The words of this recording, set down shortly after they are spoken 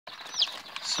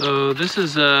So this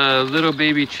is a little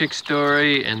baby chick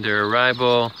story and their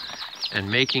arrival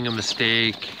and making a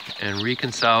mistake and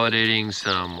reconsolidating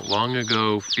some long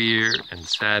ago fear and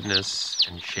sadness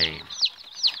and shame.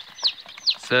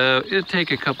 So it'll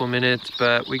take a couple minutes,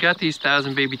 but we got these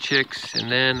 1,000 baby chicks,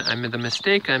 and then the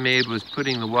mistake I made was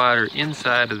putting the water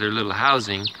inside of their little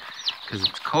housing because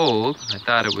it's cold. I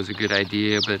thought it was a good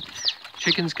idea, but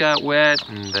chickens got wet,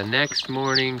 and the next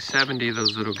morning 70 of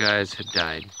those little guys had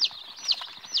died.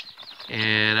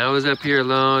 And I was up here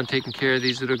alone taking care of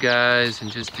these little guys,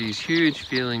 and just these huge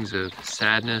feelings of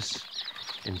sadness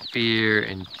and fear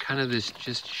and kind of this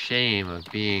just shame of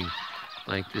being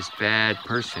like this bad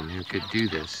person who could do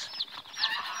this.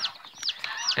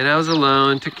 And I was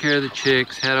alone, took care of the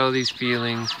chicks, had all these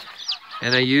feelings,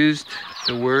 and I used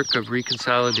the work of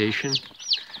reconsolidation,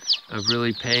 of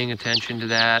really paying attention to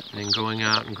that and then going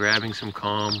out and grabbing some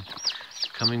calm,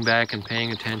 coming back and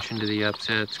paying attention to the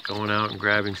upsets, going out and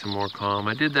grabbing some more calm.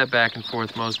 I did that back and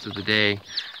forth most of the day,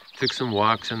 took some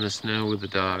walks in the snow with the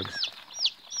dogs.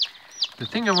 The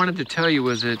thing I wanted to tell you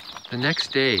was that the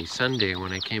next day, Sunday,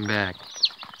 when I came back,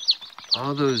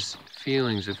 all those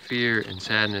feelings of fear and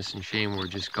sadness and shame were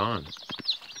just gone.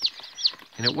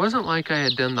 And it wasn't like I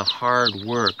had done the hard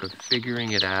work of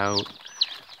figuring it out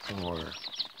or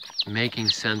making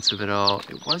sense of it all.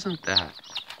 It wasn't that.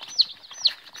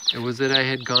 It was that I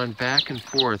had gone back and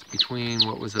forth between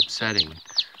what was upsetting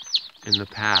in the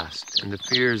past and the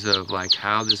fears of like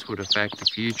how this would affect the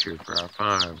future for our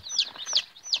farm,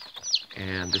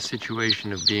 and the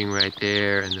situation of being right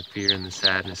there and the fear and the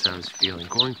sadness I was feeling,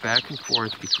 going back and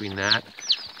forth between that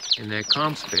and that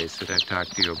calm space that I've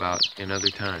talked to you about in other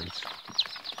times.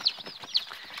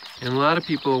 And a lot of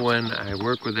people, when I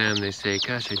work with them, they say,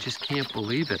 gosh, I just can't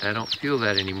believe it. I don't feel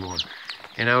that anymore.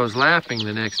 And I was laughing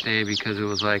the next day because it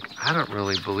was like, I don't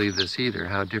really believe this either,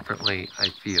 how differently I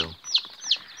feel.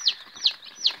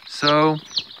 So,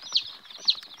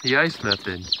 the ICE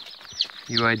method.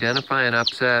 You identify an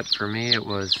upset. For me, it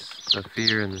was the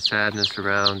fear and the sadness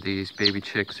around these baby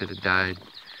chicks that had died.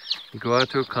 You go out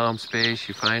to a calm space,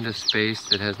 you find a space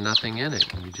that has nothing in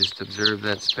it, and you just observe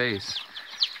that space.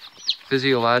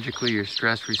 Physiologically, your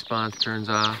stress response turns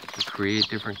off to create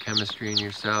different chemistry in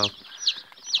yourself.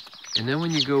 And then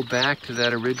when you go back to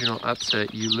that original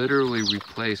upset, you literally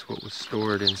replace what was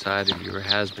stored inside of you or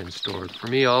has been stored. For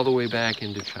me, all the way back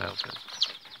into childhood.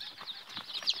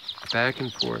 Back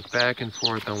and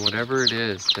forth on whatever it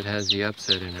is that has the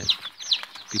upset in it,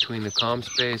 between the calm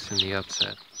space and the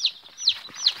upset.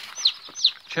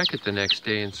 Check it the next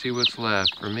day and see what's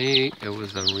left. For me, it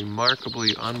was a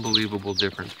remarkably, unbelievable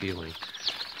different feeling.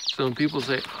 So when people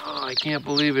say, oh, I can't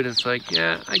believe it, it's like,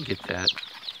 yeah, I get that.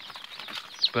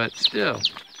 But still,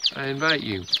 I invite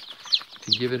you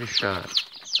to give it a shot.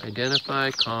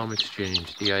 Identify, calm,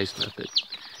 exchange, the ICE method,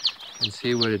 and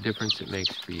see what a difference it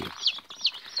makes for you.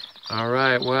 All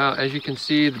right, well, as you can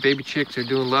see, the baby chicks are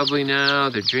doing lovely now.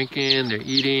 They're drinking, they're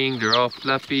eating, they're all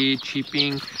fluffy,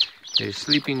 cheeping, they're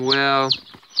sleeping well.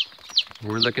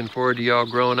 We're looking forward to y'all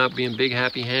growing up, being big,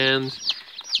 happy hens,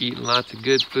 eating lots of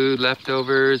good food,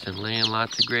 leftovers, and laying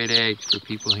lots of great eggs for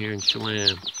people here in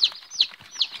Chelan.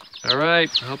 All right,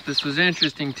 I hope this was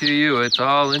interesting to you. It's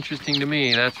all interesting to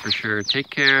me, that's for sure. Take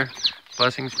care.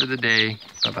 Blessings for the day.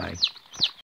 Bye-bye.